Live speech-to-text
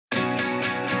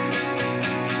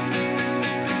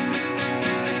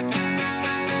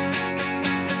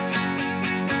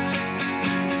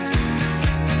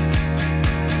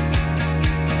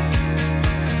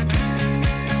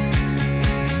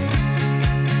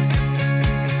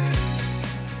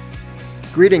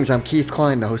Greetings, I'm Keith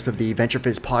Klein, the host of the Venture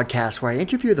Fizz podcast, where I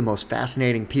interview the most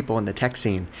fascinating people in the tech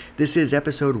scene. This is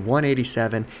episode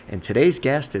 187, and today's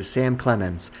guest is Sam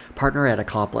Clemens, partner at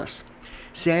Accomplice.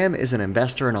 Sam is an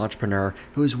investor and entrepreneur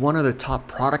who is one of the top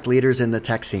product leaders in the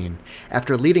tech scene.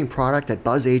 After leading product at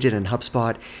BuzzAgent and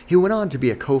HubSpot, he went on to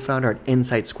be a co-founder at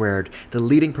Insight Squared, the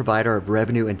leading provider of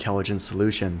revenue intelligence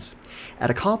solutions. At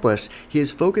Accomplice, he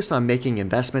is focused on making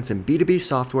investments in B2B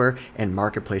software and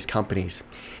marketplace companies.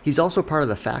 He's also part of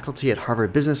the faculty at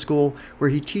Harvard Business School, where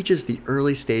he teaches the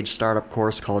early stage startup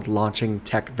course called Launching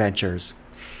Tech Ventures.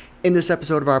 In this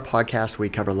episode of our podcast, we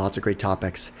cover lots of great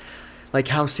topics, like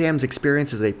how Sam's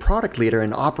experience as a product leader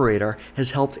and operator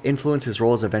has helped influence his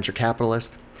role as a venture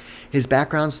capitalist, his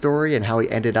background story and how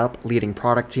he ended up leading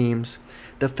product teams,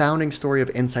 the founding story of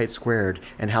Insight Squared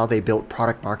and how they built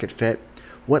product market fit,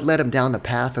 what led him down the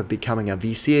path of becoming a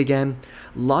VC again,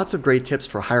 lots of great tips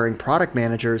for hiring product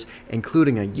managers,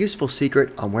 including a useful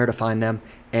secret on where to find them,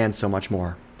 and so much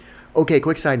more. Okay,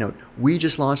 quick side note, we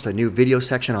just launched a new video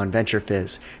section on Venture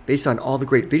Fizz. Based on all the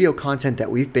great video content that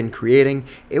we've been creating,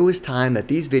 it was time that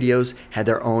these videos had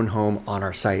their own home on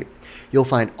our site. You'll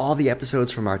find all the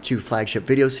episodes from our two flagship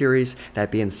video series,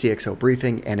 that being CXO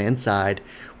Briefing and Inside,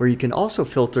 where you can also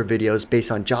filter videos based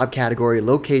on job category,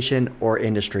 location, or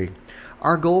industry.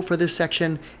 Our goal for this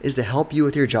section is to help you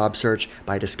with your job search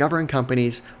by discovering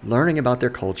companies, learning about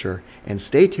their culture, and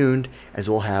stay tuned as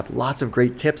we'll have lots of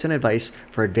great tips and advice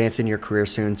for advancing your career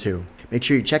soon too. Make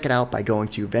sure you check it out by going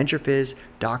to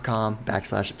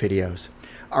venturefizz.com/videos.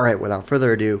 All right, without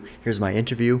further ado, here's my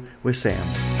interview with Sam.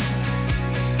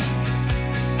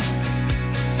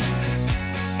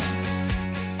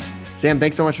 Sam,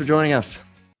 thanks so much for joining us.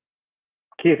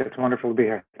 Keith, it's wonderful to be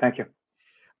here. Thank you.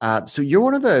 So you're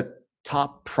one of the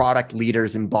top product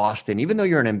leaders in Boston. Even though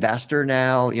you're an investor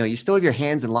now, you still have your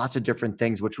hands in lots of different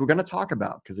things, which we're going to talk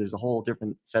about because there's a whole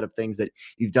different set of things that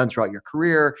you've done throughout your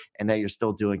career and that you're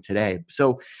still doing today.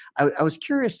 So I was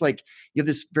curious, you have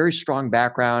this very strong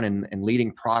background in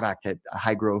leading product at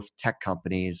high growth tech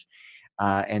companies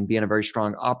and being a very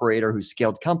strong operator who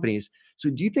scaled companies. So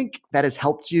do you think that has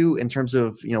helped you in terms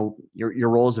of, your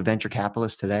role as a venture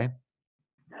capitalist today?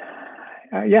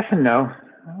 Yes and no.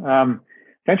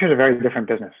 Venture is a very different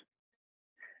business,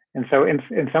 and so in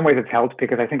some ways it's helped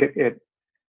because I think it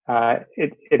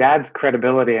adds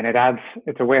credibility and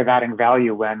it's a way of adding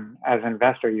value when, as an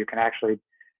investor, you can actually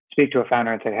speak to a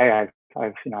founder and say, "Hey,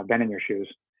 I've been in your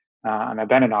shoes, and I've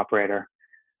been an operator.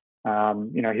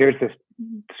 Here's this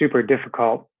super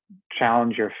difficult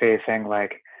challenge you're facing.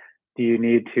 Like, do you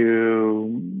need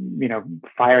to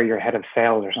fire your head of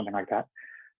sales or something like that?"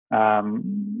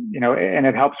 And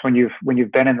it helps when you've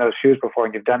been in those shoes before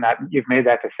and you've done that, you've made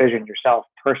that decision yourself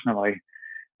personally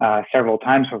several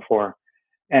times before,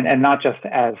 and not just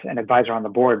as an advisor on the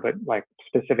board, but like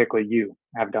specifically you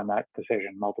have done that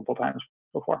decision multiple times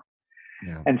before.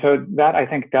 Yeah. And so that, I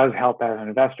think, does help as an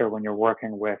investor when you're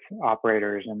working with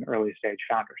operators and early stage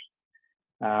founders.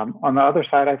 On the other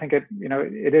side, I think it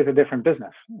is a different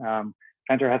business.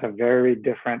 Venture has a very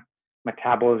different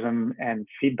metabolism and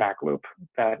feedback loop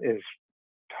that is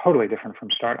totally different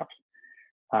from startups.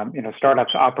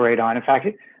 Startups operate on, in fact,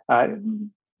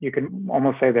 you can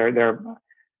almost say they're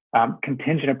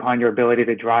contingent upon your ability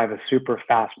to drive a super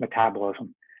fast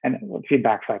metabolism and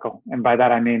feedback cycle. And by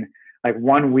that, I mean like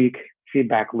 1 week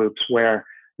feedback loops where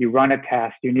you run a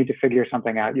test, you need to figure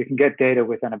something out. You can get data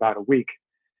within about a week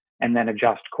and then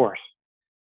adjust course.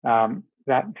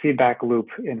 That feedback loop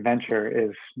in venture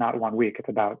is not 1 week, it's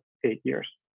about 8 years.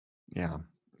 Yeah,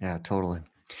 totally.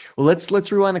 Well,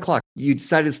 let's rewind the clock. You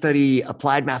decided to study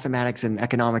applied mathematics and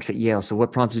economics at Yale. So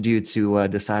what prompted you to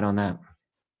decide on that?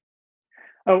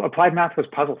 Oh, applied math was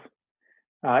puzzles.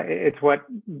 It's what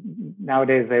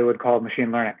nowadays they would call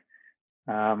machine learning.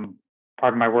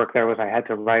 Part of my work there was I had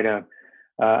to write a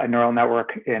neural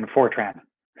network in Fortran.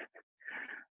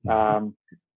 It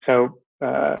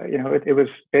was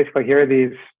basically, here are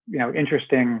these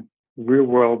interesting real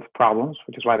world problems,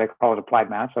 which is why they call it applied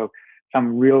math. So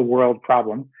some real world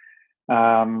problem,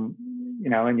 and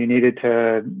you needed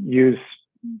to use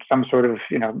some sort of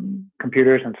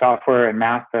computers and software and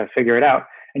math to figure it out,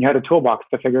 and you had a toolbox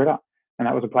to figure it out, and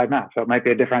that was applied math. So it might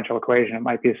be a differential equation, it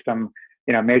might be some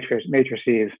matrices,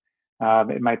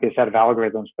 it might be a set of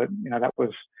algorithms, but that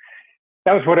was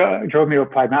what drove me to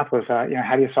applied math was how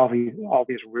do you solve all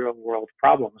these real world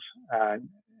problems,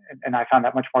 and I found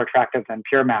that much more attractive than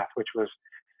pure math, which was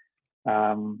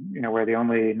where the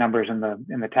only numbers in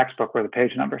the textbook were the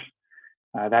page numbers.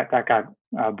 That got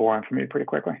boring for me pretty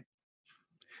quickly.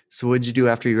 So what did you do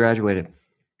after you graduated?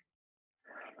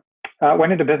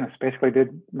 Went into business, basically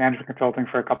did management consulting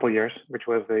for a couple of years, which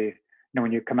was the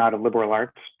when you come out of liberal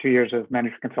arts, 2 years of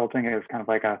management consulting is kind of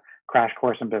like a crash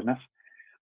course in business.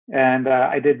 And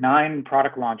I did 9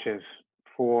 product launches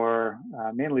for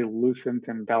mainly Lucent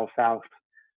and Bell South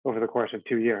over the course of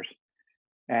 2 years.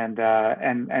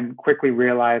 And quickly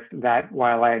realized that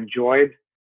while I enjoyed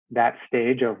that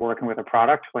stage of working with a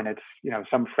product when it's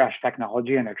some fresh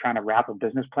technology and they're trying to wrap a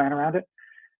business plan around it,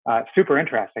 super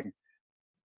interesting.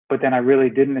 But then I really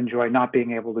didn't enjoy not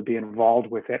being able to be involved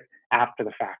with it after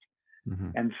the fact.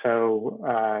 Mm-hmm. And so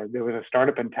there was a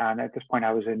startup in town. At this point,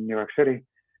 I was in New York City,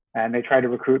 and they tried to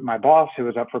recruit my boss, who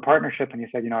was up for partnership. And he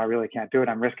said, I really can't do it.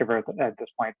 I'm risk averse at this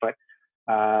point, but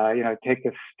take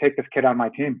this kid on my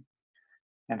team.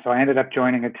 And so I ended up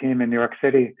joining a team in New York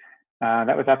City.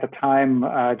 That was at the time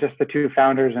just the 2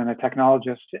 founders and a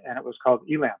technologist, and it was called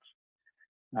Elance.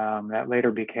 That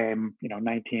later became,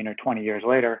 19 or 20 years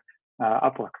later,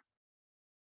 Upwork.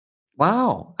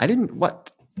 Wow.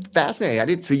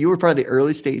 Fascinating. So you were part of the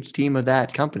early stage team of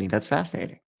that company. That's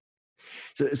fascinating.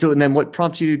 So and then what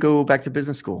prompts you to go back to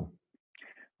business school?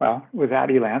 Well, with that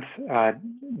Elance,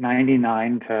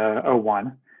 99 to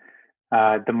 01,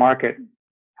 the market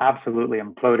absolutely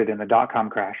imploded in the dot-com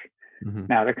crash. Mm-hmm.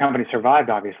 Now, the company survived,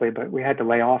 obviously, but we had to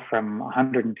lay off from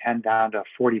 110 down to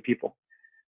 40 people.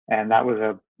 And that was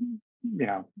a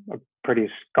pretty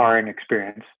scarring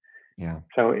experience. Yeah.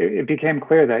 So it became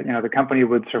clear that, the company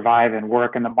would survive and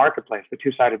work in the marketplace, the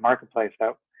 2-sided marketplace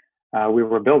that we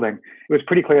were building. It was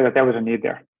pretty clear that there was a need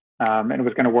there, and it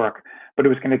was going to work, but it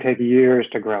was going to take years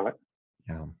to grow it.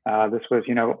 Yeah. This was,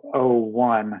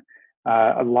 01.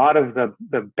 A lot of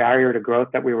the barrier to growth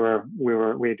that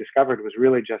we had discovered was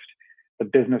really just the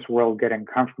business world getting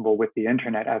comfortable with the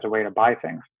internet as a way to buy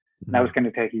things. And that was going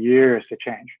to take years to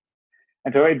change.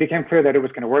 And so it became clear that it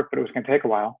was going to work, but it was going to take a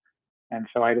while. And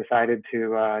so I decided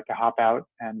to hop out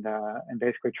and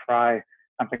basically try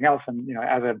something else. And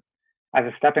as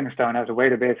a stepping stone, as a way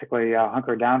to basically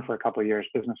hunker down for a couple of years,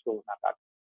 business school was not bad.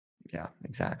 Yeah,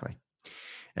 exactly.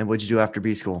 And what'd you do after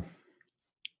B school?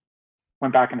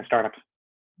 Went back into startups.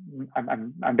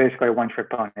 I'm basically a one-trick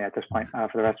pony at this point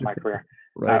for the rest of my career.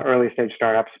 Right. Early stage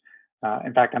startups.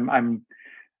 In fact, I'm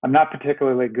not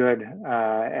particularly good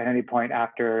at any point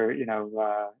after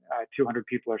 200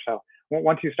 people or so.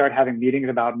 Once you start having meetings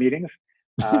about meetings,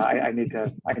 I need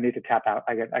to tap out.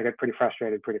 I get pretty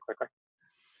frustrated pretty quickly.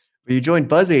 You joined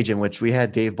Buzz Agent, which we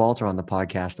had Dave Balter on the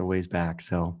podcast a ways back.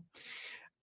 So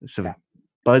yeah.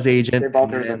 Buzz Agent. Dave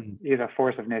Balter he's a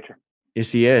force of nature. Yes,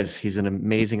 he is. He's an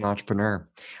amazing entrepreneur.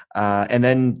 And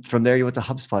then from there, you went to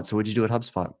HubSpot. So what did you do at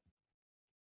HubSpot?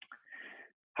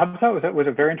 HubSpot was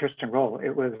a very interesting role.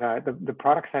 It was the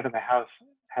product side of the house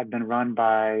had been run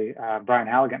by Brian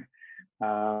Halligan.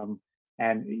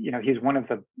 And he's one of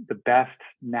the best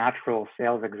natural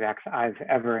sales execs I've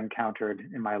ever encountered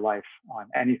in my life on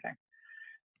anything.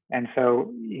 And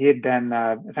so he had been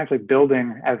essentially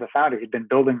building, as a founder, he'd been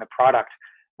building the product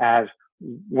as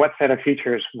what set of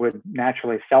features would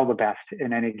naturally sell the best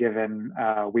in any given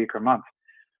week or month.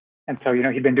 And so,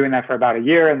 he'd been doing that for about a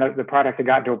year, and the product had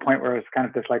gotten to a point where it was kind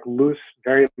of this like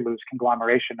very loose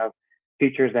conglomeration of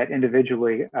features that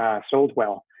individually sold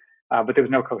well, but there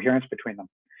was no coherence between them.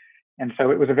 And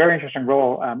so it was a very interesting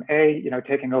role.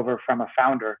 Taking over from a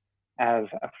founder as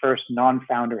a first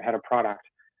non-founder head of product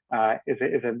is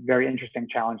a very interesting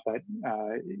challenge that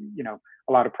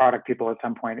a lot of product people at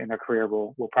some point in their career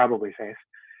will probably face.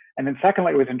 And then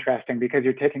secondly, it was interesting because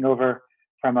you're taking over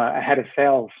from a head of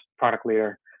sales product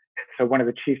leader. So one of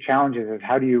the chief challenges is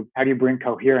how do you bring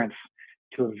coherence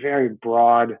to a very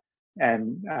broad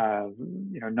and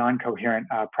non-coherent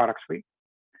product suite.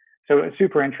 So a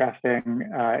super interesting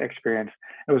experience.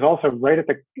 It was also right at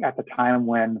the time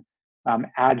when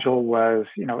Agile was,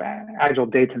 Agile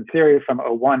dates in theory from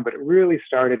 01, but it really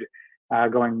started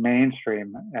going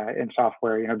mainstream in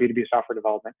software, B2B software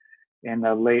development in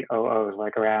the late 00s,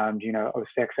 like around,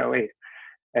 06, 08.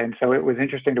 And so it was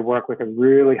interesting to work with a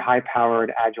really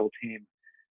high-powered Agile team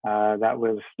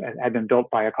that had been built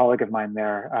by a colleague of mine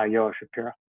there, Yoav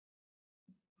Shapiro.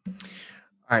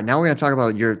 All right, now we're going to talk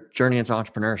about your journey into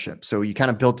entrepreneurship. So you kind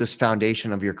of built this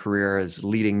foundation of your career as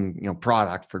leading,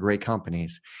 product for great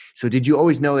companies. So did you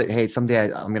always know that, hey,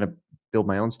 someday I'm going to build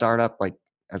my own startup, like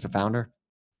as a founder?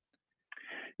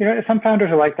 Some founders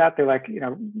are like that. They're like,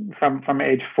 from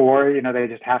age 4, they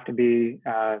just have to be,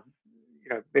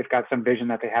 they've got some vision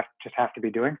that they have to be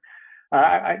doing.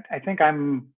 I think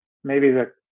I'm maybe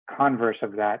the converse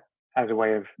of that as a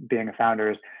way of being a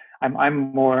founder. Is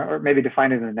I'm more, or maybe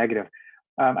define it in a negative.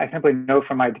 I simply know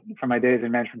from my days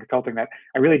in management consulting that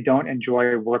I really don't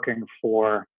enjoy working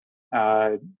for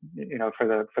the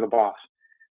boss.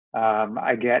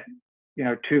 I get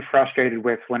too frustrated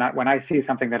with when I see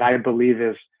something that I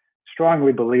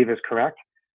strongly believe is correct,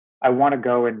 I want to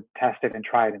go and test it and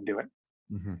try it and do it.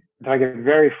 Mm-hmm. So I get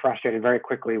very frustrated very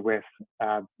quickly with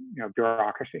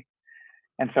bureaucracy.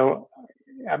 And so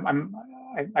I'm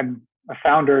a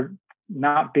founder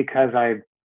not because I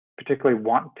particularly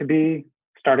want to be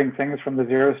starting things from the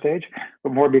zero stage,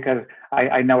 but more because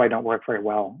I know I don't work very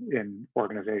well in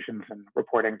organizations and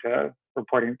reporting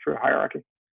through hierarchy.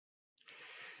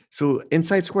 So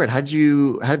Insight Squared, how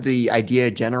did the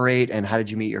idea generate, and how did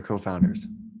you meet your co-founders?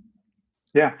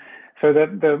 Yeah. So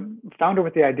the founder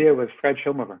with the idea was Fred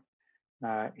Schilmover.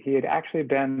 He had actually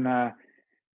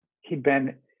he'd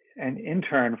been an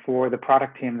intern for the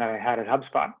product team that I had at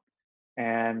HubSpot.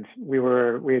 And we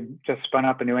had just spun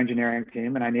up a new engineering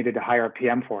team, and I needed to hire a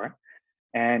PM for it.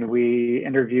 And we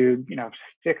interviewed,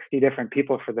 60 different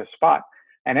people for this spot,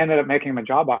 and ended up making him a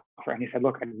job offer. And he said,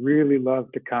 "Look, I'd really love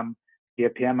to come be a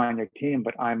PM on your team,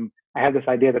 but I have this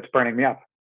idea that's burning me up."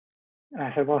 And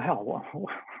I said, "Well, hell,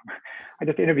 I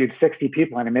just interviewed 60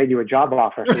 people and I made you a job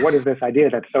offer. So what is this idea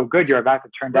that's so good you're about to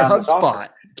turn down this offer?"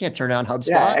 You can't turn down HubSpot.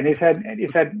 Yeah, and he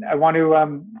said, "I want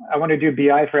to do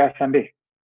BI for SMB."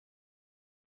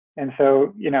 And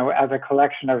so, as a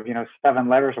collection of, 7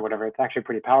 letters or whatever, it's actually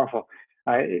pretty powerful.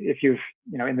 If you've,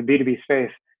 in the B2B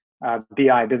space,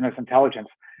 BI, business intelligence,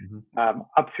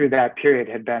 up through that period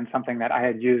had been something that I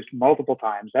had used multiple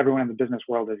times. Everyone in the business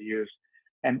world has used.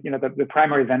 And, the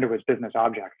primary vendor was Business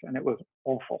Objects, and it was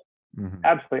awful,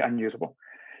 absolutely unusable.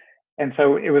 And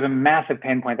so it was a massive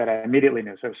pain point that I immediately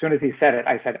knew. So as soon as he said it,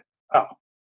 I said, "Oh,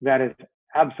 that is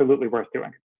absolutely worth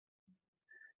doing."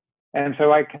 And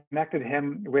so I connected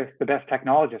him with the best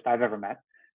technologist I've ever met,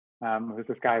 who's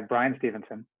this guy, Brian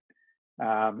Stevenson.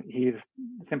 He's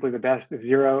simply the best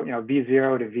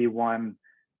V0 to V1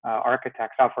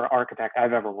 software architect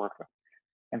I've ever worked with.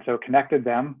 And so connected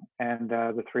them, and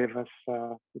the three of us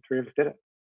did it.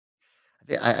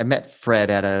 I met Fred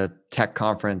at a tech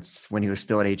conference when he was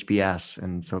still at HBS.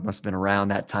 And so it must have been around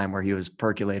that time where he was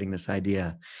percolating this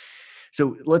idea.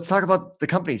 So let's talk about the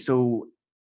company. So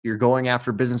you're going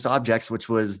after Business Objects, which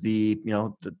was the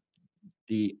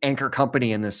anchor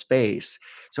company in this space.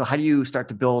 So how do you start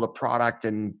to build a product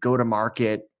and go to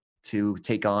market to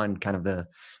take on kind of the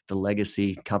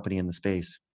legacy company in the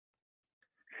space?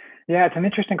 Yeah, it's an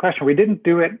interesting question. We didn't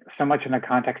do it so much in the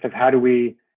context of how do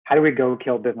we go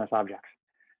kill Business Objects.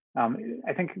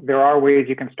 I think there are ways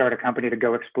you can start a company to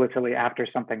go explicitly after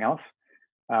something else,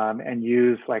 and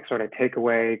use like sort of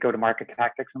takeaway go-to-market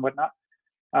tactics and whatnot.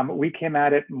 We came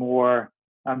at it more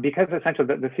because essentially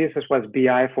the thesis was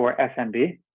BI for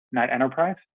SMB, not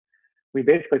enterprise. We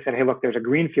basically said, "Hey, look, there's a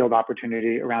greenfield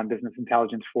opportunity around business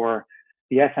intelligence for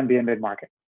the SMB and mid-market,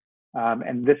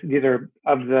 and these are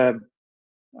of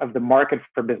the market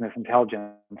for business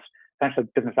intelligence. Essentially,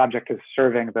 Business Object is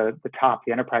serving the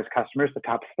enterprise customers, the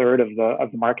top third of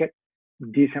the market,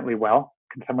 decently well.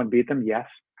 Can someone beat them? Yes.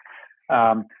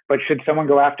 But should someone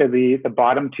go after the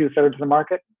bottom 2/3 of the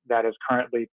market that is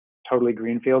currently totally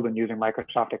greenfield and using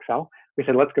Microsoft Excel? We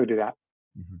said, let's go do that."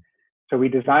 So we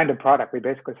designed a product. We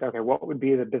basically said, okay, what would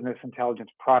be the business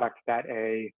intelligence product that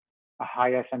a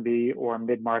high SMB or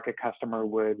mid-market customer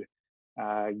would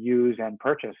use and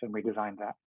purchase? And we designed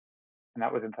that. And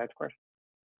that was Insight Squared.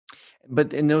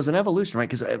 And there was an evolution, right?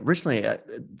 Because originally, I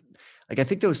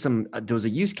think there was a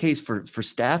use case for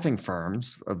staffing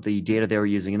firms of the data they were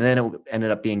using, and then it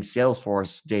ended up being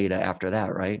Salesforce data after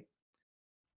that, right?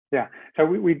 Yeah. So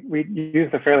we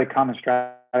used a fairly common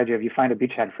strategy of you find a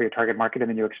beachhead for your target market, and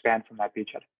then you expand from that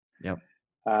beachhead. Yep.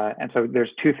 And so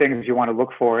there's 2 things you want to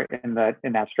look for in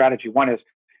that strategy. One is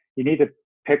you need to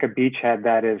pick a beachhead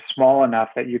that is small enough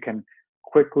that you can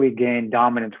quickly gain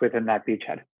dominance within that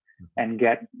beachhead and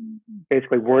get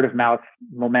basically word of mouth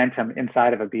momentum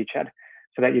inside of a beachhead,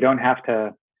 so that you don't have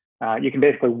to, you can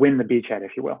basically win the beachhead,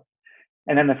 if you will.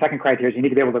 And then the second criteria is you need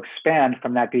to be able to expand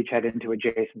from that beachhead into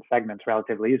adjacent segments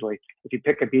relatively easily. If you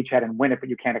pick a beachhead and win it, but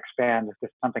you can't expand to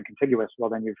something contiguous, well,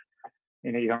 then you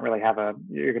don't really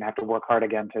you're going to have to work hard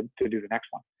again to do the next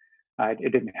one.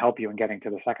 It didn't help you in getting to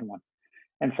the second one.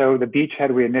 And so the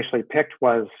beachhead we initially picked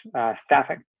was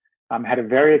staffing. Had a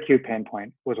very acute pain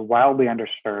point, was wildly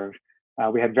underserved.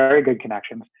 We had very good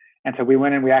connections. And so we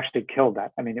went and we actually killed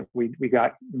that. I mean, we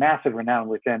got massive renown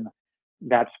within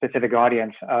that specific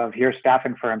audience of here's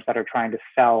staffing firms that are trying to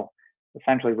sell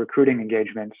essentially recruiting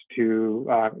engagements to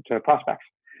prospects.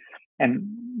 And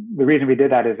the reason we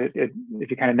did that is if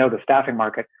you kind of know the staffing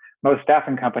market, most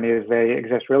staffing companies, they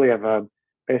exist really of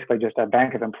basically just a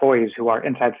bank of employees who are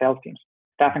inside sales teams.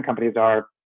 Staffing companies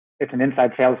it's an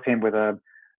inside sales team with a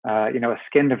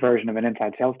skinned version of an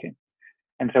inside sales team.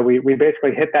 And so we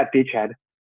basically hit that beachhead,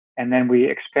 and then we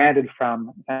expanded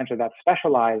from essentially that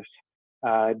specialized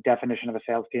definition of a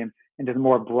sales team into the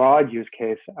more broad use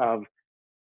case of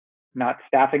not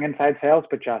staffing inside sales,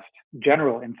 but just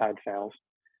general inside sales.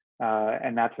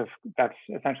 And that's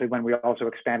essentially when we also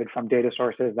expanded from data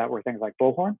sources that were things like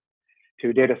Bullhorn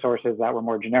to data sources that were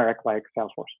more generic, like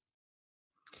Salesforce.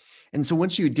 And so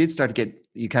once you did start to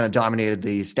you kind of dominated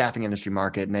the staffing industry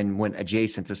market and then went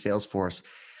adjacent to Salesforce,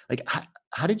 like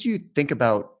how did you think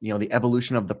about, the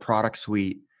evolution of the product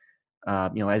suite,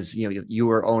 as you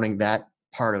were owning that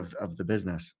part of the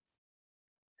business?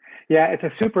 Yeah, it's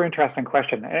a super interesting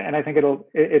question, and I think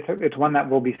it's one that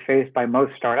will be faced by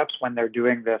most startups when they're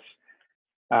doing this,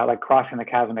 like crossing the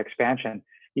chasm expansion.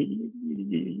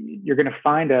 You're going to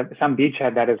find some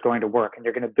beachhead that is going to work, and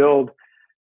you're going to build,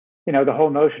 the whole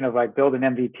notion of like build an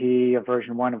MVP, a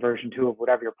version 1, a version 2 of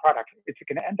whatever your product. It's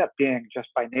going to end up being, just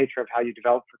by nature of how you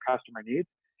develop for customer needs,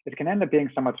 it's going to end up being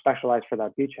somewhat specialized for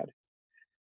that beachhead.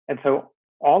 And so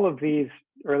all of these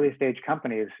early stage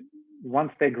companies,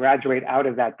 once they graduate out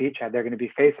of that beachhead, they're going to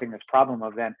be facing this problem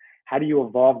of then how do you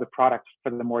evolve the product for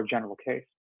the more general case?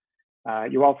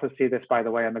 You also see this, by the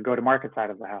way, on the go-to-market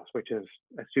side of the house, which is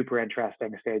a super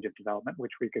interesting stage of development,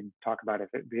 which we could talk about if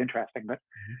it'd be interesting.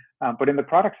 But in the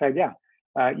product side,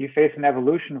 you face an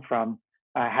evolution from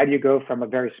how do you go from a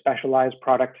very specialized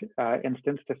product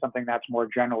instance to something that's more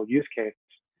general use case.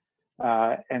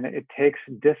 And it takes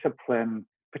discipline,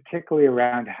 particularly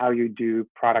around how you do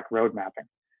product road mapping,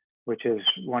 which is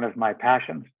one of my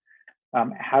passions.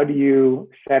 How do you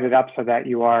set it up so that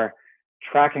you are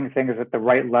tracking things at the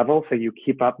right level so you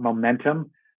keep up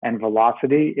momentum and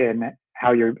velocity in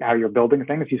how you're building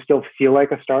things? You still feel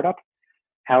like a startup.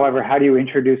 However, how do you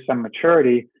introduce some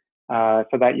maturity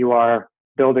so that you are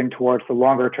building towards the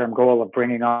longer term goal of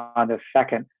bringing on this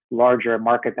second larger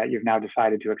market that you've now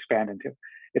decided to expand into?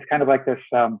 It's kind of like this,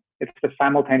 it's the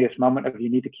simultaneous moment of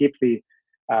you need to keep the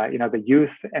youth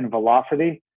and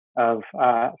velocity of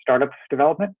startup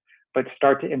development, but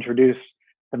start to introduce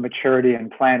the maturity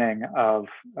and planning of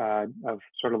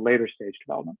sort of later stage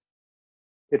development.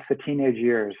 It's the teenage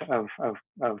years of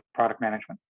product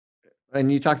management.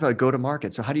 And you talked about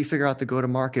go-to-market. So how do you figure out the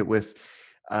go-to-market with,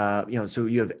 so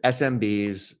you have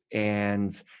SMBs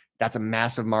and that's a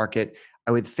massive market.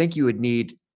 I would think you would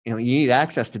need, you need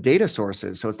access to data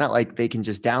sources. So it's not like they can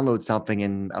just download something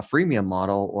in a freemium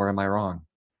model, or am I wrong?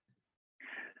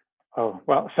 Oh,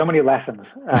 well, so many lessons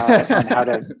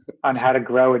on how to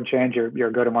grow and change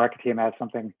your go-to-market team as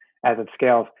it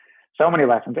scales. So many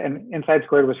lessons, and Inside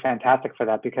Squared was fantastic for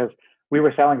that because we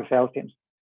were selling to sales teams.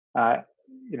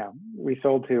 We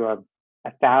sold to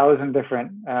 1,000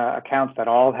 different accounts that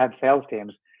all had sales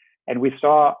teams, and we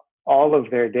saw all of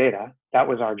their data. That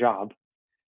was our job,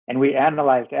 and we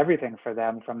analyzed everything for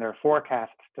them, from their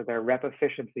forecasts to their rep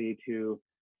efficiency to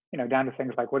down to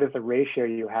things like, what is the ratio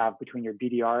you have between your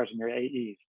BDRs and your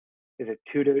AEs? Is it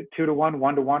 2 to 1,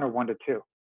 1 to 1, or 1 to 2?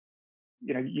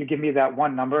 You give me that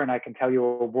one number and I can tell you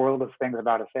a world of things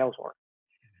about a sales org.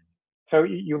 So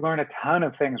you learn a ton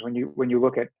of things when you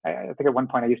look at, I think at one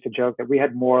point I used to joke that we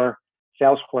had more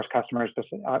Salesforce customers,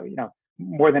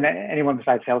 more than anyone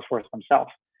besides Salesforce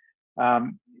themselves.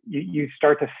 You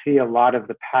start to see a lot of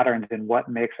the patterns in what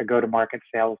makes a go-to-market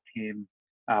sales team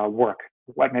work,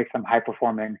 what makes them high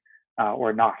performing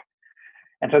or not.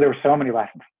 And so there were so many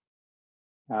lessons.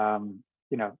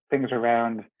 Things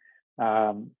around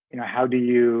how do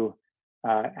you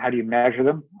measure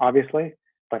them, obviously,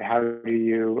 but how do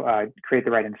you create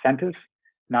the right incentives,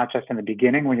 not just in the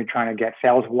beginning when you're trying to get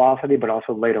sales velocity, but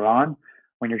also later on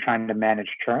when you're trying to manage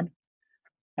churn.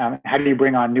 How do you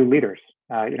bring on new leaders?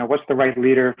 What's the right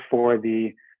leader for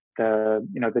the 0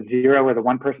 or the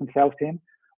 1-person sales team?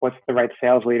 What's the right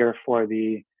sales leader for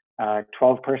the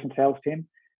 12-person sales team?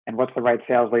 And what's the right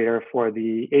sales leader for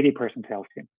the 80-person sales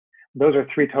team? Those are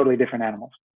 3 totally different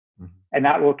animals. Mm-hmm. And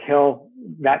that will kill,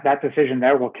 that decision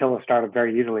there will kill a startup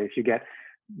very easily if you get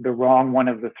the wrong one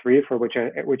of the 3 for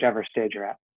whichever stage you're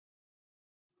at.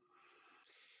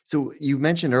 So you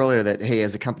mentioned earlier that, hey,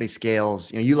 as a company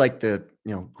scales, you like the,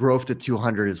 growth to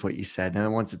 200 is what you said. And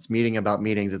then once it's meeting about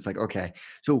meetings, it's like, okay.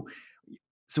 So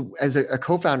as a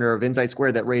co-founder of Inside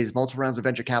Squared that raised multiple rounds of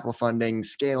venture capital funding,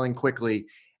 scaling quickly,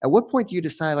 at what point do you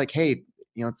decide like, hey,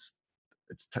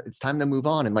 it's time to move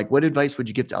on? And like, what advice would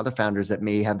you give to other founders that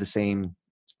may have the same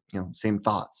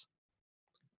thoughts?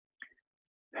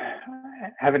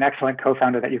 Have an excellent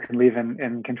co-founder that you can leave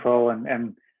in control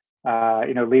and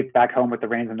leave back home with the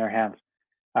reins in their hands.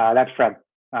 That's Fred.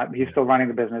 He's still running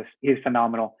the business. He's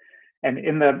phenomenal. And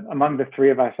among the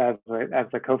 3 of us as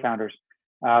the co-founders,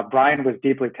 Brian was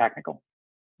deeply technical.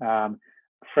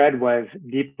 Fred was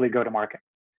deeply go-to-market,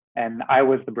 and I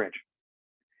was the bridge.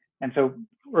 And so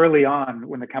early on,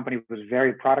 when the company was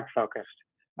very product-focused,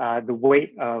 the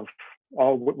weight of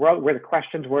where the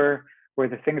questions were, where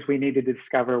the things we needed to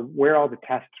discover, where all the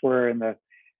tests were, and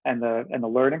the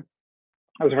learning,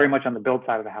 I was very much on the build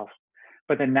side of the house.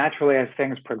 But then naturally, as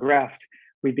things progressed,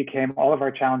 all of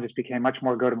our challenges became much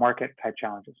more go-to-market type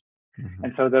challenges. Mm-hmm.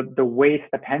 And so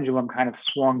the pendulum kind of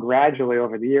swung gradually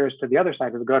over the years to the other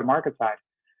side, to the go-to-market side.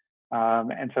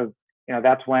 And so,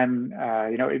 that's when,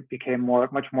 it became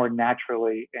much more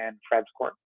naturally in Fred's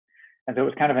court. And so it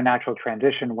was kind of a natural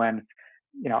transition when,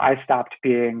 I stopped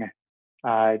being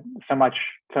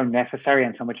so necessary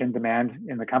and so much in demand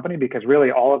in the company, because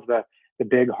really all of the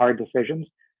big hard decisions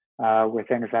were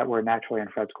things that were naturally in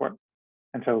Fred's court.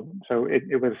 And so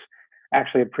it was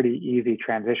actually a pretty easy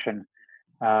transition.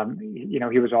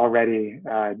 He was already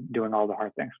doing all the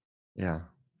hard things. Yeah.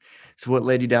 So what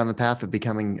led you down the path of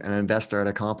becoming an investor at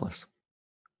Accomplice?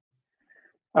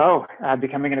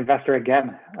 Becoming an investor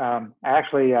again. I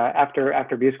actually,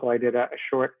 after B school, I did a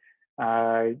short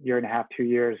year and a half, 2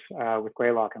 years with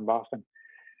Greylock in Boston.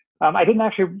 I didn't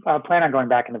actually plan on going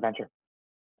back into venture.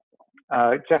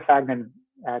 Jeff Fagnan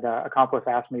at Accomplice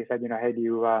asked me, he said, hey,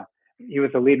 he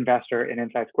was the lead investor in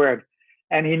Insight Squared.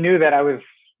 And he knew that I was,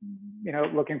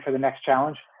 looking for the next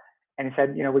challenge. And he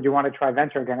said, would you want to try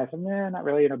venture again? I said, nah, not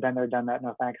really. Been there, done that.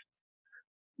 No, thanks.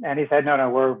 And he said,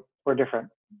 no, we're different.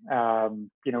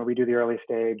 We do the early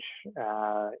stage,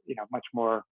 much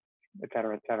more, et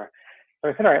cetera, et cetera.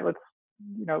 So I said, all right,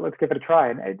 let's give it a try.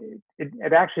 And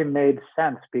it actually made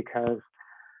sense, because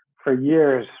for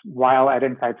years while at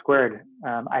Insight Squared,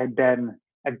 I'd been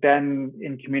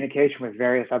in communication with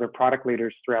various other product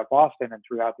leaders throughout Boston and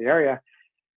throughout the area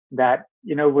that,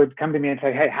 would come to me and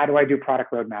say, hey, how do I do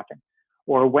product road mapping?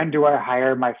 Or when do I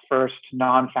hire my first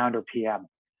non-founder PM?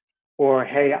 Or,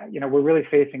 hey, we're really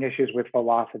facing issues with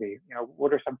velocity.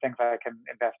 What are some things that I can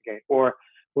investigate? Or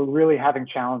we're really having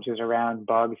challenges around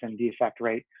bugs and defect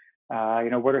rate.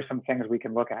 What are some things we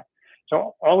can look at?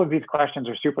 So all of these questions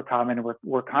are super common.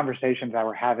 Were conversations I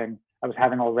was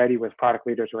having already with product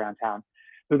leaders around town,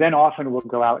 who then often would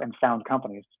go out and found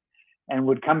companies and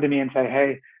would come to me and say,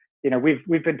 hey,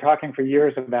 we've been talking for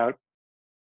years about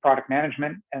product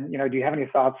management, and do you have any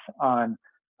thoughts on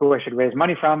who I should raise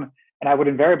money from? And I would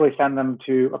invariably send them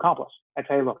to Accomplice. I'd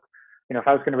say, look, if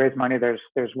I was going to raise money,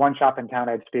 there's one shop in town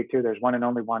I'd speak to. There's one and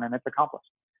only one, and it's Accomplice.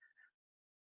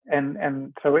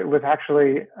 And so it was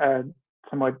actually a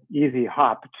somewhat easy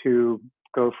hop to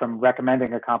go from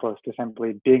recommending Accomplice to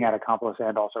simply being at Accomplice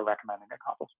and also recommending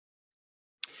Accomplice.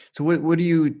 So what are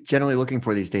you generally looking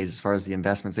for these days as far as the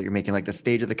investments that you're making, like the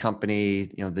stage of the company,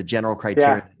 the general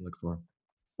criteria that you look for?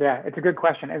 Yeah, it's a good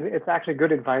question. It's actually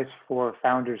good advice for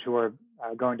founders who are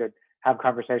going to have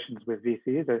conversations with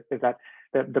VCs, is that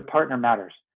the partner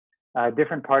matters.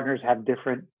 Different partners have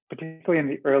different, particularly in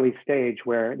the early stage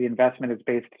where the investment is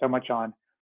based so much on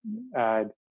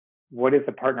what is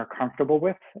the partner comfortable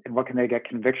with and what can they get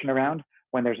conviction around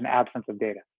when there's an absence of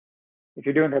data. If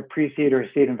you're doing a pre-seed or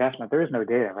a seed investment, there is no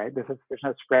data, right? There's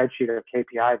no spreadsheet or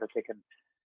KPI that they can,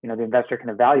 the investor can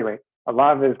evaluate. A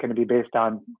lot of it is going to be based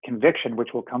on conviction, which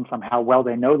will come from how well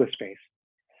they know the space.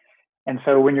 And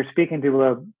so when you're speaking to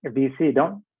a VC,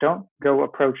 don't go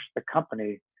approach the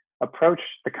company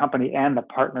and the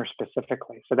partner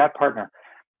specifically. So that partner,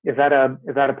 is that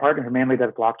a partner who mainly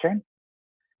does blockchain?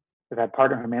 Is that a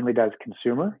partner who mainly does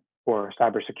consumer or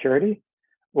cybersecurity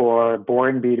or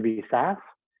boring B2B SaaS?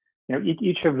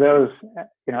 Each of those,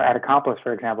 at Accomplice,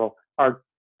 for example, are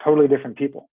totally different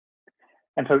people.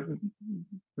 And so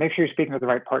make sure you're speaking with the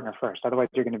right partner first. Otherwise,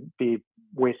 you're going to be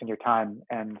wasting your time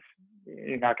and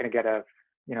you're not going to get a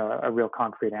real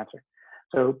concrete answer.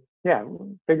 So yeah,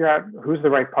 figure out who's the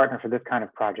right partner for this kind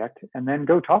of project and then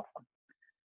go talk to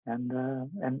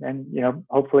them. And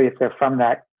hopefully if they're from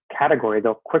that category,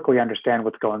 they'll quickly understand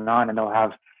what's going on, and they'll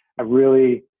have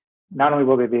not only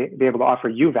will they be able to offer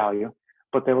you value,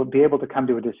 but they will be able to come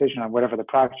to a decision on whatever the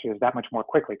project is that much more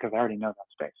quickly because they already know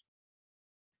that space.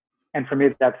 And for me,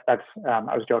 that's I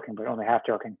was joking, but only half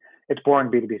joking. It's boring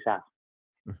B2B SaaS.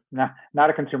 Not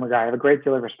a consumer guy. I have a great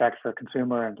deal of respect for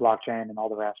consumer and blockchain and all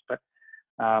the rest, but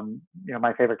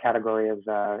my favorite category is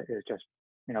just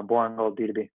boring old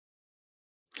B2B.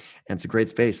 And it's a great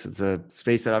space. It's a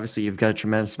space that obviously you've got a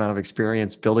tremendous amount of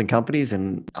experience building companies,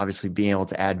 and obviously being able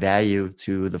to add value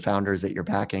to the founders that you're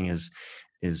backing is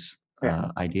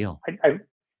ideal.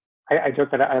 I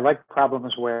joke that I like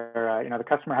problems where the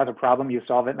customer has a problem, you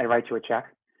solve it, and they write you a check.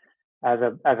 As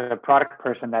a product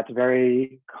person, that's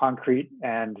very concrete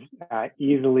and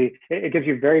easily. It gives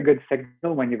you very good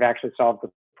signal when you've actually solved the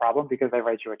problem because they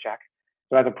write you a check.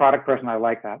 So as a product person, I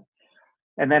like that.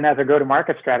 And then as a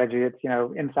go-to-market strategy, it's,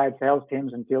 inside sales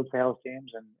teams and field sales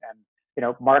teams,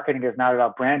 and marketing is not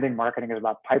about branding. Marketing is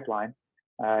about pipeline.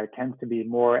 It tends to be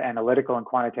more analytical and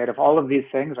quantitative. All of these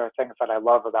things are things that I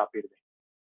love about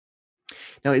B2B.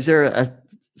 Now, is there a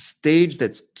stage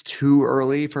that's too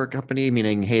early for a company,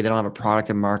 meaning, hey, they don't have a product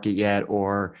in market yet,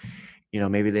 or,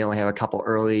 maybe they only have a couple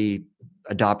early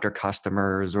adopter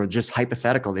customers, or just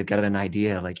hypothetical, they've got an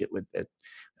idea, like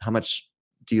how much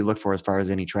do you look for as far as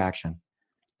any traction?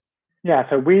 Yeah,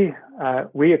 so we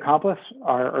Accomplice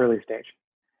are early stage.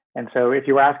 And so if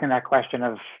you were asking that question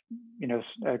of,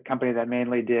 a company that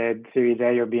mainly did Series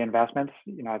A or B investments,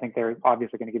 I think they're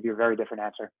obviously going to give you a very different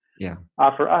answer. Yeah.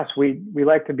 For us, we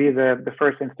like to be the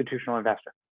first institutional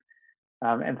investor.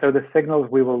 And so the signals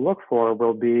we will look for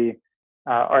will be,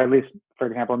 or at least, for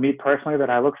example, me personally, that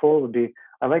I look for would be,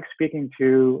 I like speaking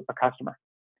to a customer.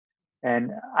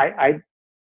 And I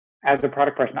as a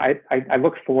product person, I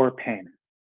look for pain.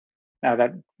 Now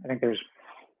that I think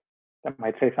that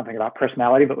might say something about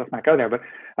personality, but let's not go there. But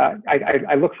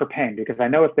I look for pain because I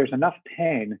know if there's enough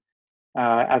pain,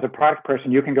 as a product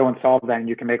person, you can go and solve that and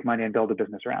you can make money and build a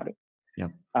business around it. Yeah.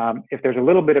 If there's a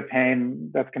little bit of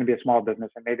pain, that's going to be a small business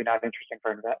and maybe not interesting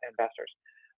for investors.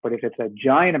 But if it's a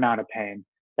giant amount of pain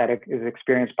that is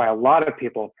experienced by a lot of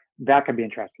people, that could be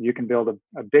interesting. You can build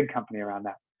a big company around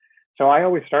that. So I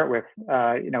always start with,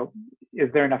 is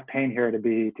there enough pain here to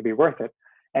be worth it?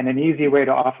 And an easy way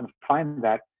to often find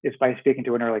that is by speaking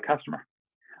to an early customer.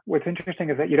 What's interesting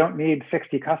is that you don't need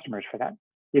 60 customers for that.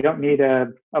 You don't need a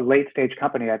late stage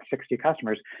company at 60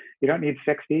 customers. You don't need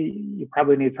 60. You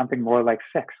probably need something more like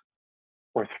 6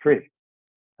 or 3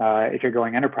 if you're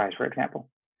going enterprise, for example.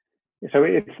 So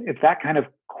it's that kind of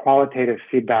qualitative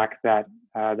feedback that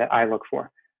I look for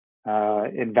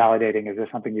in validating, is this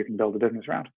something you can build a business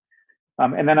around?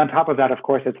 And then on top of that, of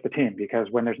course, it's the team, because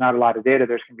when there's not a lot of data,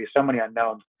 there's going to be so many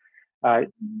unknowns.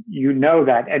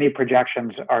 That any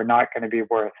projections are not going to be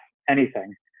worth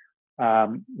anything.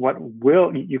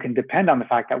 You can depend on the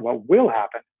fact that what will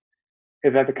happen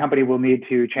is that the company will need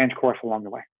to change course along the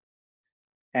way.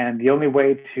 And the only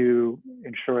way to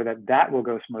ensure that will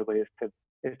go smoothly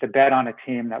is to bet on a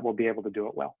team that will be able to do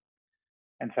it well.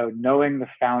 And so knowing the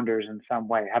founders in some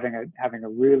way, having a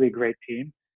really great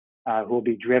team who will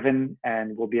be driven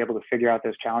and will be able to figure out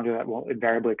those challenges that will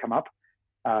invariably come up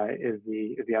is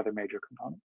the other major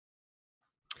component.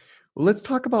 Well, let's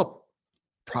talk about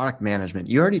product management.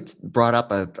 You already brought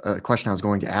up a question I was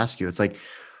going to ask you. It's like,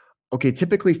 okay,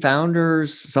 typically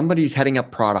founders, somebody's heading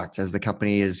up product as the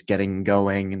company is getting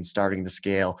going and starting to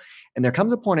scale. And there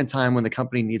comes a point in time when the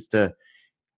company needs to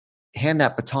hand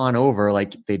that baton over,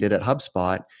 like they did at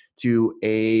HubSpot, to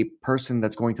a person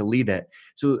that's going to lead it.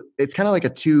 So it's kind of like a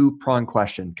 2-pronged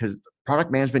question, because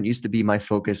product management used to be my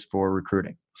focus for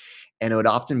recruiting. And it would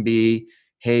often be,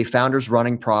 hey, founders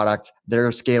running product,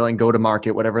 they're scaling, go to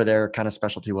market, whatever their kind of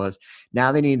specialty was.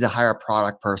 Now they need to hire a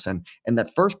product person. And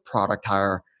that first product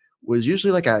hire was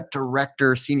usually like a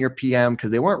director, senior PM,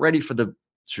 because they weren't ready for the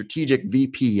strategic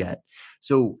VP yet.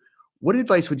 So what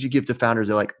advice would you give to founders?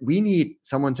 They're like, we need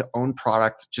someone to own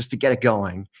product just to get it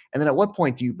going. And then at what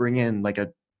point do you bring in like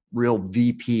a real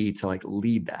VP to like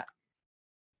lead that?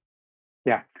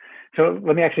 Yeah. So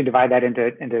let me actually divide that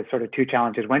into sort of 2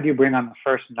 challenges. When do you bring on the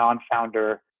first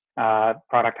non-founder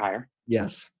product hire?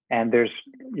 Yes. And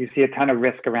you see a ton of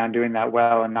risk around doing that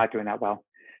well and not doing that well.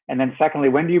 And then secondly,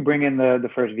 when do you bring in the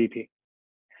first VP?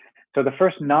 So the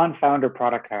first non-founder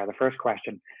product hire, the first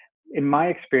question, in my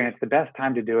experience, the best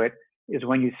time to do it is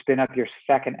when you spin up your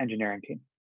second engineering team.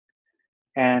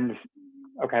 And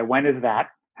okay, when is that?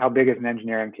 How big is an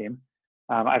engineering team?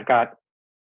 I've got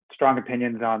strong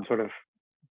opinions on sort of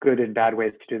good and bad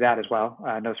ways to do that as well.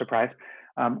 No surprise.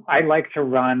 I like to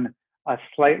run a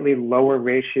slightly lower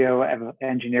ratio of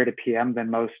engineer to PM than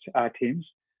most teams.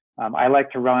 I like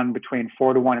to run between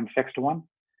 4-to-1 and 6-to-1.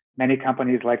 Many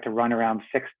companies like to run around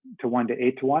 6-to-1 to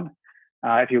 8-to-1.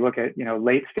 If you look at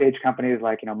late stage companies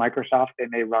like Microsoft, they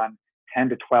may run 10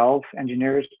 to 12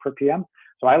 engineers per PM.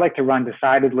 So I like to run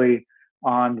decidedly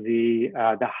on the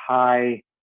high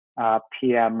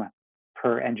PM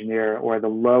per engineer, or the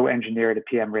low engineer to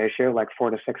PM ratio, like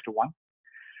 4 to 6-to-1.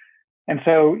 And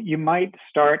so you might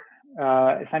start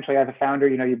essentially as a founder,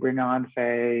 you bring on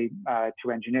say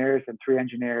 2 engineers and 3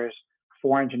 engineers,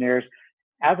 4 engineers.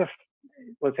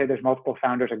 Let's say there's multiple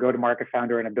founders, a go-to-market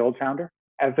founder and a build founder.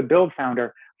 As the build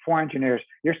founder, 4 engineers,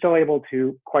 you're still able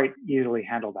to quite easily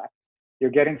handle that. You're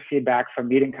getting feedback from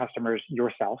meeting customers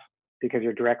yourself because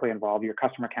you're directly involved. Your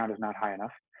customer count is not high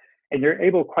enough. And you're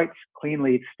able quite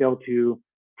cleanly still to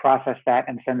process that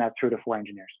and send that through to 4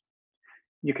 engineers.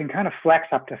 You can kind of flex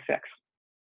up to 6.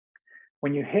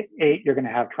 When you hit 8, you're going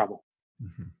to have trouble.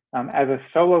 Mm-hmm. As a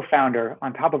solo founder,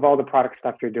 on top of all the product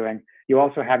stuff you're doing, you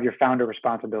also have your founder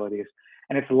responsibilities.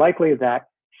 And it's likely that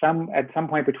at some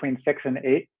point between 6 and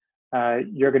 8,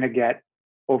 you're going to get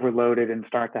overloaded and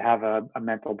start to have a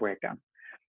mental breakdown.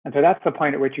 And so that's the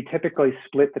point at which you typically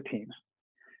split the teams.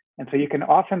 And so you can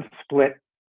often split,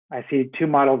 I see 2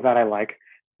 models that I like,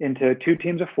 into 2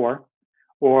 teams of 4,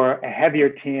 or a heavier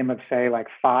team of, say, like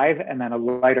 5, and then a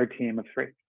lighter team of 3.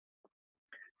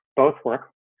 Both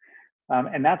work.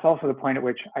 And that's also the point at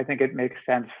which I think it makes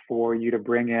sense for you to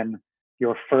bring in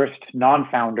your first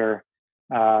non-founder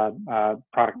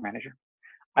product manager.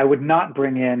 I would not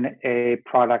bring in a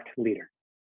product leader.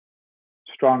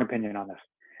 Strong opinion on this.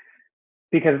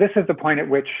 Because this is the point at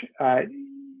which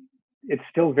it's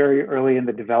still very early in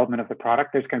the development of the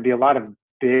product. There's going to be a lot of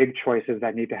big choices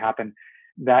that need to happen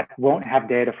that won't have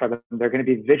data for them. They're going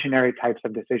to be visionary types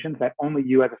of decisions that only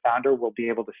you as a founder will be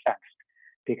able to sense,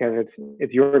 because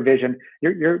it's your vision.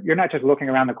 You're not just looking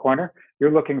around the corner,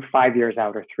 you're looking 5 years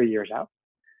out or 3 years out.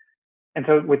 And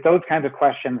so with those kinds of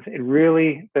questions, it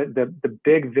really, the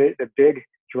big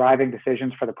driving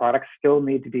decisions for the product still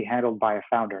need to be handled by a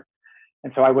founder.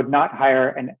 And so I would not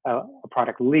hire a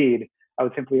product lead. I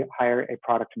would simply hire a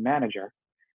product manager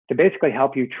to basically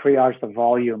help you triage the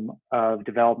volume of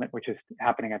development which is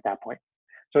happening at that point.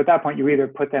 So at that point, you either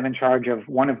put them in charge of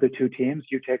one of the 2 teams.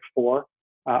 You take 4,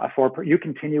 you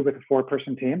continue with a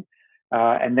 4-person team,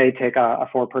 and they take a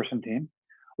 4-person team.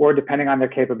 Or depending on their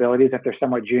capabilities, if they're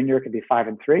somewhat junior, it could be 5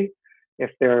 and 3. If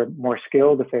they're more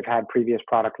skilled, if they've had previous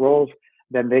product roles,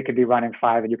 then they could be running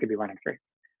 5 and you could be running 3.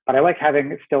 But I like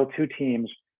having still 2 teams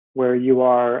where you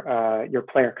are your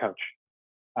player coach.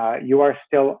 You are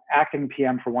still acting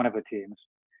PM for one of the teams,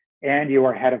 and you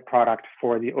are head of product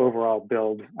for the overall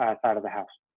build side of the house.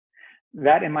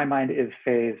 That, in my mind, is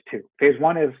phase 2. Phase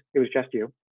 1 is it was just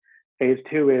you. Phase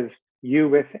 2 is you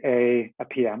with a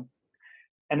PM.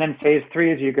 And then phase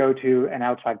 3 is you go to an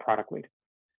outside product lead.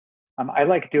 I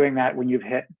like doing that when you've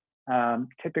hit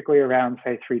typically around,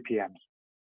 say, 3 PMs.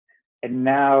 And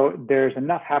now there's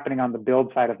enough happening on the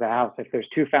build side of the house. If there's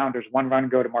 2 founders, one running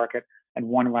go-to-market and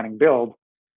one running build,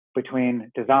 between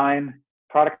design,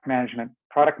 product management,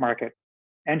 product market,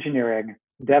 engineering,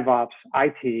 DevOps,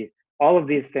 IT, all of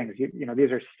these things, you know,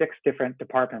 these are 6 different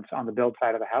departments on the build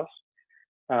side of the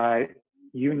house.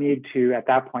 You need to, at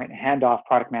that point, hand off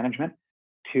product management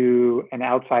to an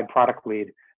outside product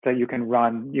lead so you can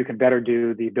better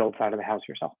do the build side of the house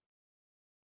yourself.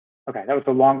 Okay, that was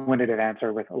a long-winded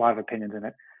answer with a lot of opinions in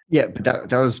it. Yeah, but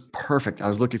that was perfect. I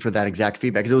was looking for that exact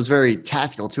feedback because it was very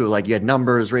tactical too. Like you had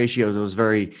numbers, ratios. It was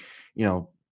very,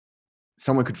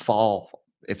 someone could fall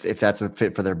if that's a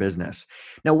fit for their business.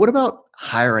 Now, what about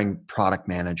hiring product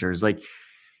managers? Like,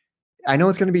 I know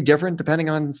it's going to be different depending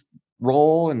on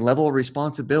role and level of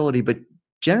responsibility, but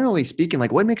generally speaking,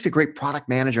 like what makes a great product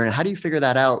manager and how do you figure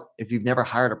that out if you've never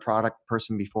hired a product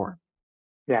person before?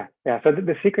 Yeah. So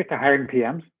the secret to hiring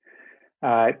PMs,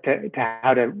 to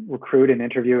how to recruit and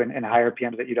interview and hire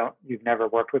PMs that you've never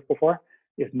worked with before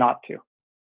is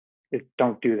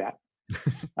don't do that.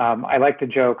 I like to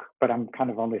joke, but I'm kind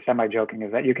of only semi-joking,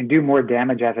 is that you can do more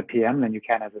damage as a PM than you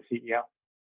can as a CEO.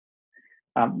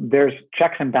 There's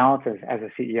checks and balances as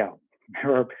a CEO.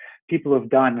 There are people who've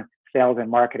done sales and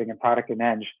marketing and product and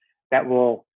eng that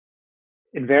will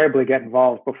invariably get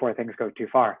involved before things go too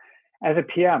far. As a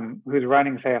PM who's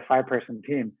running, say, a 5-person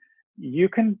team, you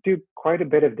can do quite a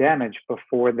bit of damage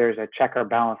before there's a check or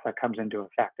balance that comes into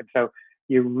effect. And so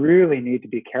you really need to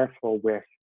be careful with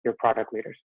your product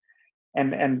leaders.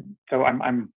 And so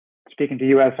I'm speaking to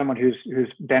you as someone who's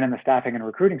been in the staffing and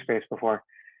recruiting space before.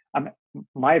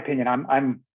 My opinion,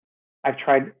 I've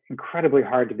tried incredibly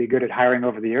hard to be good at hiring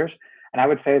over the years. And I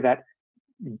would say that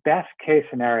best case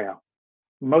scenario,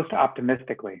 most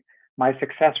optimistically, my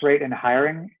success rate in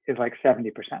hiring is like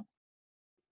 70%.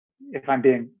 If I'm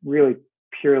being really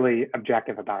purely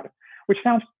objective about it, which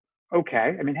sounds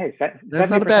okay. I mean, hey, that's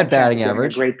not a bad batting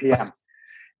average. A great PM,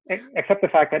 except the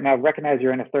fact that now recognize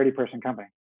you're in a 30-person company,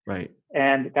 right?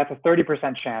 And that's a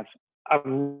 30% chance of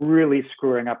really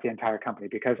screwing up the entire company,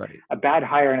 because a bad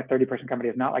hire in a 30-person company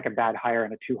is not like a bad hire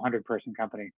in a 200-person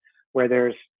company where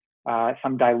there's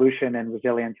some dilution and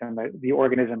resilience and the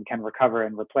organism can recover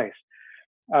and replace.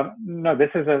 No, this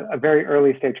is a very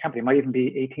early stage company. It might even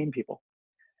be 18 people.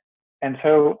 And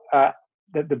so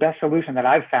the best solution that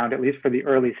I've found, at least for the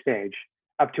early stage,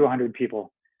 up to 100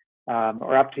 people,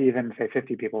 or up to even, say,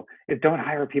 50 people, is don't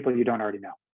hire people you don't already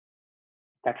know,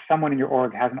 that someone in your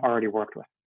org hasn't already worked with.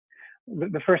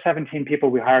 The first 17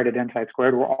 people we hired at Insight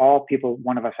Squared were all people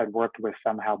one of us had worked with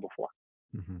somehow before.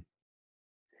 Mm-hmm.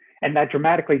 And that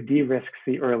dramatically de-risks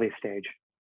the early stage,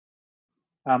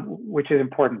 which is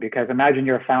important because imagine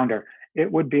you're a founder.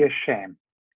 It would be a shame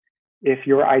if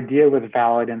your idea was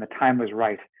valid and the time was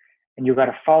right and you got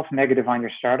a false negative on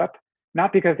your startup,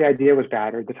 not because the idea was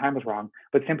bad or the time was wrong,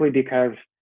 but simply because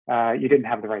you didn't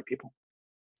have the right people.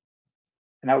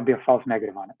 And that would be a false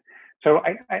negative on it. So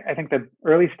I think the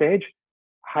early stage,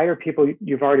 hire people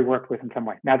you've already worked with in some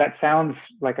way. Now that sounds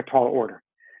like a tall order.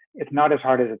 It's not as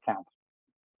hard as it sounds.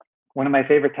 One of my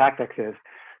favorite tactics is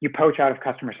you poach out of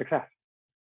customer success.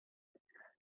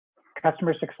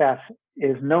 Customer success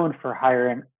is known for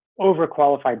hiring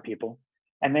overqualified people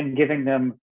and then giving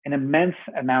them an immense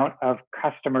amount of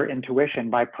customer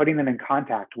intuition by putting them in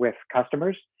contact with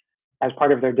customers as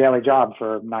part of their daily job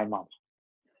for 9 months.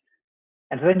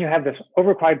 And so then you have this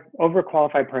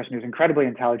overqualified person who's incredibly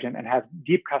intelligent and has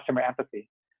deep customer empathy.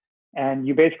 And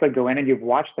you basically go in and you've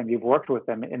watched them, you've worked with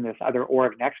them in this other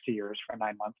org next to yours for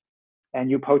 9 months, and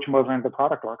you poach them over into the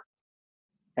product org.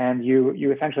 And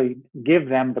you essentially give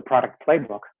them the product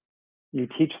playbook. You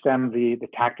teach them the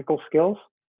tactical skills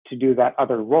to do that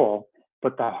other role,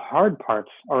 but the hard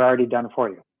parts are already done for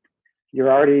you.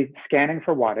 You're already scanning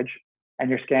for wattage and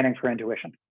you're scanning for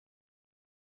intuition.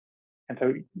 And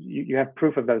so you have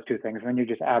proof of those two things, and then you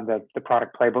just add the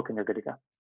product playbook and you're good to go.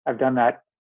 I've done that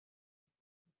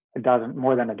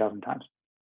more than a dozen times.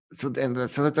 So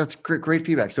that's great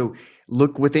feedback. So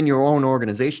look within your own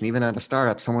organization, even at a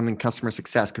startup, someone in customer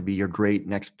success could be your great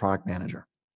next product manager.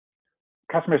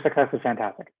 Customer success is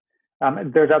fantastic.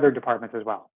 There's other departments as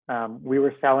well. We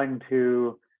were selling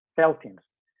to sales teams.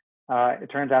 It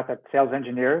turns out that sales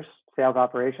engineers, sales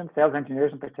operations, sales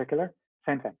engineers in particular,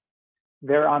 same thing.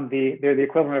 They're the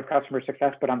equivalent of customer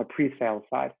success, but on the pre-sales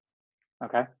side.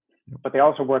 Okay. But they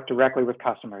also work directly with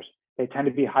customers. They tend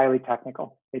to be highly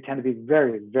technical. They tend to be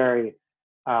very, very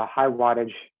high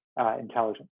wattage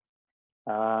intelligent.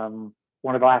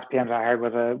 One of the last PMs I hired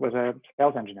was a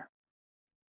sales engineer.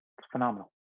 It's phenomenal.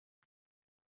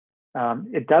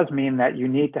 It does mean that you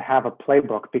need to have a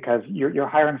playbook because you're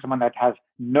hiring someone that has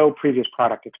no previous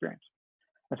product experience.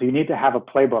 And so you need to have a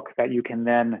playbook that you can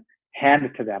then hand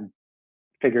to them,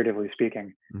 figuratively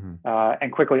speaking,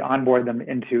 and quickly onboard them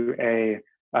into a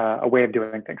way of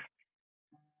doing things.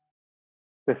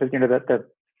 This is,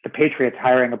 the Patriots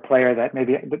hiring a player that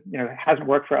maybe, hasn't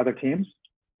worked for other teams,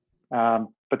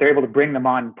 but they're able to bring them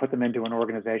on, put them into an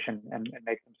organization and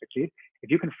make them succeed. If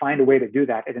you can find a way to do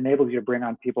that, it enables you to bring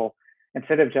on people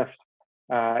instead of just,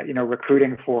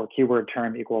 recruiting for keyword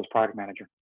term equals product manager.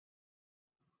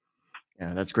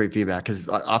 Yeah, that's great feedback because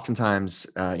oftentimes,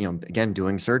 again,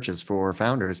 doing searches for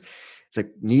founders, it's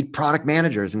like need product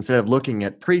managers instead of looking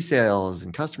at pre-sales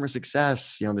and customer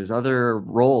success. There's other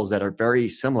roles that are very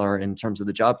similar in terms of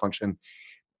the job function.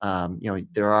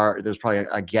 There's probably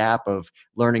a gap of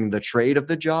learning the trade of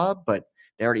the job, but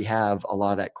they already have a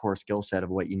lot of that core skill set of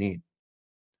what you need.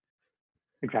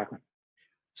 Exactly.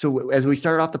 So as we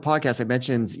started off the podcast, I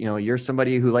mentioned, you're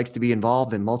somebody who likes to be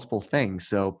involved in multiple things.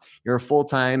 So you're a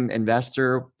full-time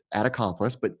investor at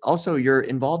Accomplice, but also you're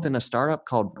involved in a startup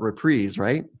called Reprise,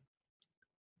 right?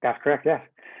 That's correct. Yes.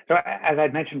 So as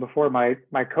I'd mentioned before, my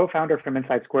co-founder from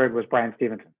Inside Squared was Brian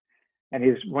Stevenson, and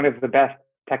he's one of the best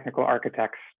technical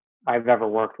architects I've ever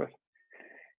worked with.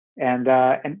 And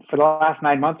for the last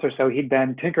 9 months or so, he'd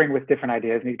been tinkering with different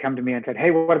ideas, and he'd come to me and said,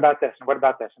 "Hey, what about this? And what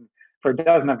about this?" And for a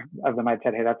dozen of them, I'd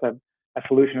said, "Hey, that's a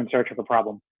solution in search of a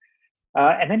problem."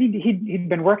 And then he'd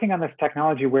been working on this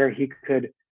technology where he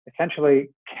could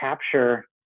essentially capture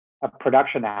a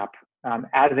production app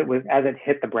as it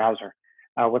hit the browser,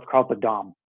 what's called the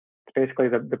DOM. It's basically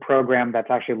the program that's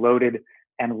actually loaded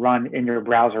and run in your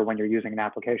browser when you're using an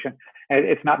application. And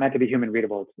it's not meant to be human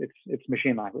readable. It's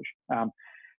machine language.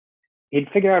 He'd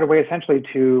figure out a way essentially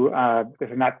to, this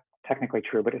is not technically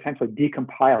true, but essentially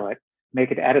decompile it,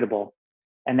 make it editable,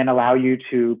 and then allow you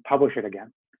to publish it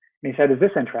again. And he said, "Is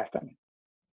this interesting?"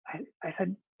 I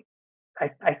said,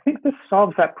 I think this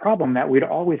solves that problem that we'd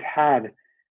always had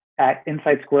at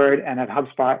Inside Squared and at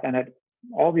HubSpot and at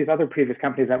all these other previous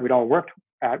companies that we'd all worked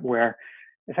at, where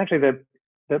essentially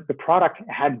the product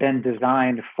had been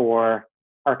designed for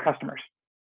our customers.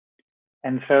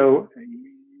 And so,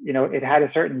 it had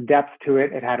a certain depth to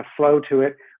it. It had a flow to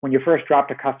it. When you first dropped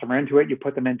a customer into it, you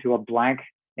put them into a blank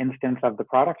instance of the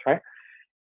product, right?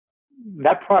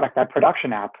 That product, that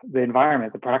production app, the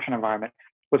production environment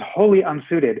was wholly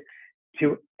unsuited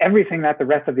to everything that the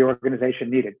rest of the organization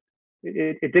needed.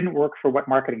 It didn't work for what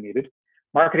marketing needed.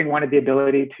 Marketing wanted the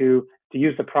ability to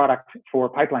use the product for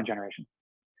pipeline generation,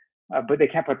 but they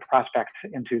can't put prospects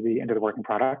into the working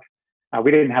product.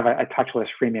 We didn't have a touchless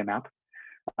freemium app.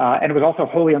 And it was also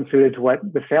wholly unsuited to what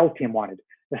the sales team wanted.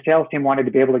 the sales team wanted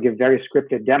to be able to give very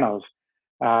scripted demos,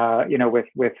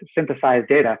 with synthesized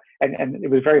data, and it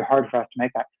was very hard for us to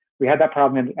make that. We had that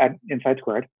problem at Insight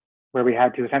Squared, where we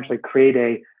had to essentially create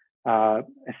a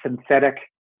synthetic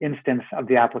instance of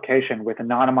the application with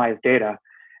anonymized data,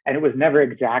 and it was never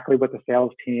exactly what the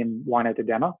sales team wanted to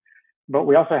demo. But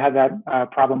we also had that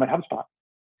problem at HubSpot.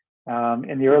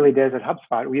 In the early days at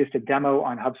HubSpot, we used to demo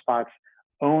on HubSpot's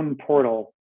own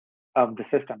portal of the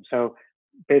system. So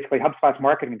basically, HubSpot's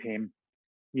marketing team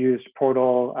used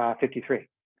Portal 53.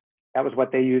 That was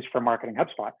what they used for marketing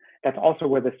HubSpot. That's also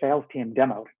where the sales team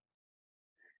demoed.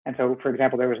 And so, for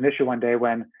example, there was an issue one day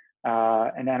when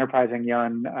an enterprising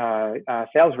young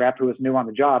sales rep who was new on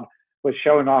the job was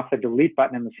showing off the delete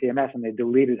button in the CMS, and they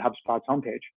deleted HubSpot's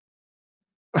homepage.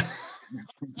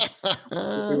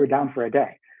 We were down for a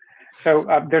day. So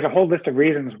there's a whole list of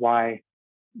reasons why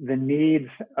the needs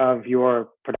of your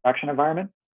production environment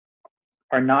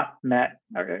are not met,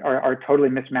 are totally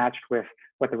mismatched with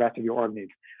what the rest of your org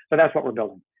needs. So that's what we're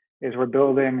building. We're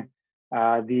building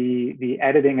the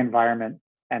editing environment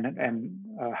and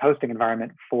hosting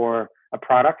environment for a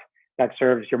product that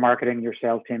serves your marketing, your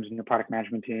sales teams, and your product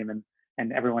management team,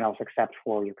 and everyone else except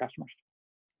for your customers.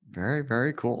 Very,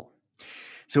 very cool.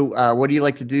 So what do you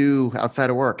like to do outside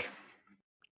of work?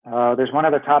 There's one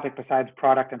other topic besides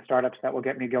product and startups that will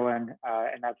get me going,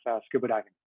 and that's scuba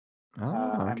diving.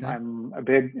 Okay. I'm a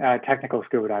big technical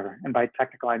scuba diver. And by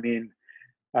technical, I mean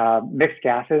mixed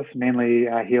gases, mainly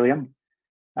helium.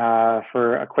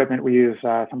 For equipment, we use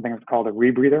something that's called a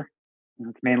rebreather. And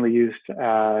it's mainly used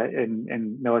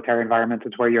in military environments.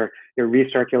 It's where you're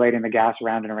recirculating the gas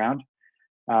around and around.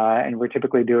 And we're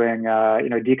typically doing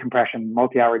decompression,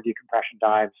 multi-hour decompression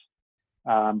dives.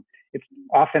 It's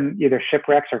often either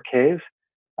shipwrecks or caves.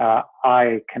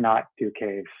 I cannot do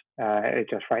caves. It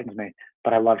just frightens me,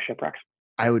 but I love shipwrecks.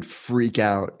 I would freak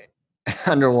out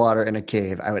underwater in a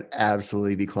cave. I would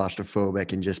absolutely be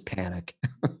claustrophobic and just panic.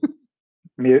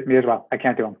 Me as well. I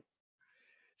can't do them.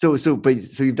 So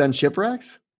you've done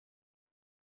shipwrecks?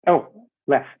 Oh,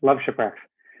 love shipwrecks.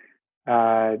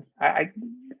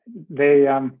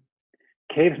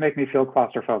 Caves make me feel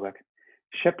claustrophobic.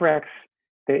 Shipwrecks,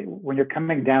 when you're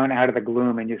coming down out of the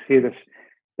gloom and you see this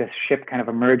ship kind of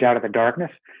emerge out of the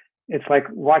darkness, it's like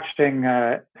watching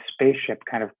a spaceship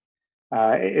kind of.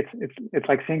 It's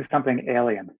like seeing something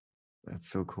alien. That's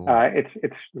so cool.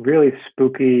 It's really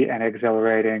spooky and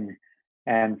exhilarating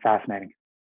and fascinating.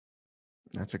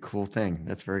 That's a cool thing.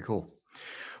 That's very cool.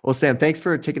 Well, Sam, thanks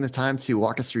for taking the time to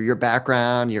walk us through your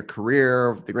background, your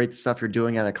career, the great stuff you're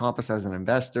doing at Accomplice as an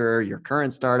investor, your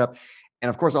current startup, and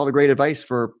of course, all the great advice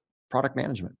for product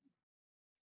management.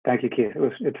 Thank you, Keith.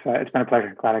 It's been a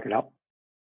pleasure. Glad I could help.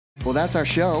 Well, that's our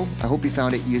show. I hope you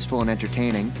found it useful and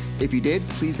entertaining. If you did,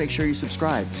 please make sure you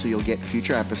subscribe so you'll get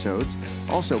future episodes.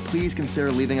 Also, please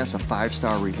consider leaving us a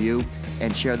 5-star review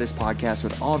and share this podcast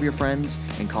with all of your friends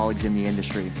and colleagues in the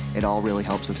industry. It all really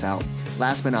helps us out.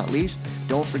 Last but not least,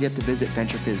 don't forget to visit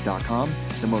venturefizz.com,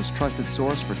 the most trusted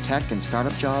source for tech and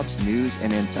startup jobs, news,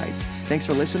 and insights. Thanks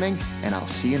for listening, and I'll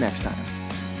see you next time.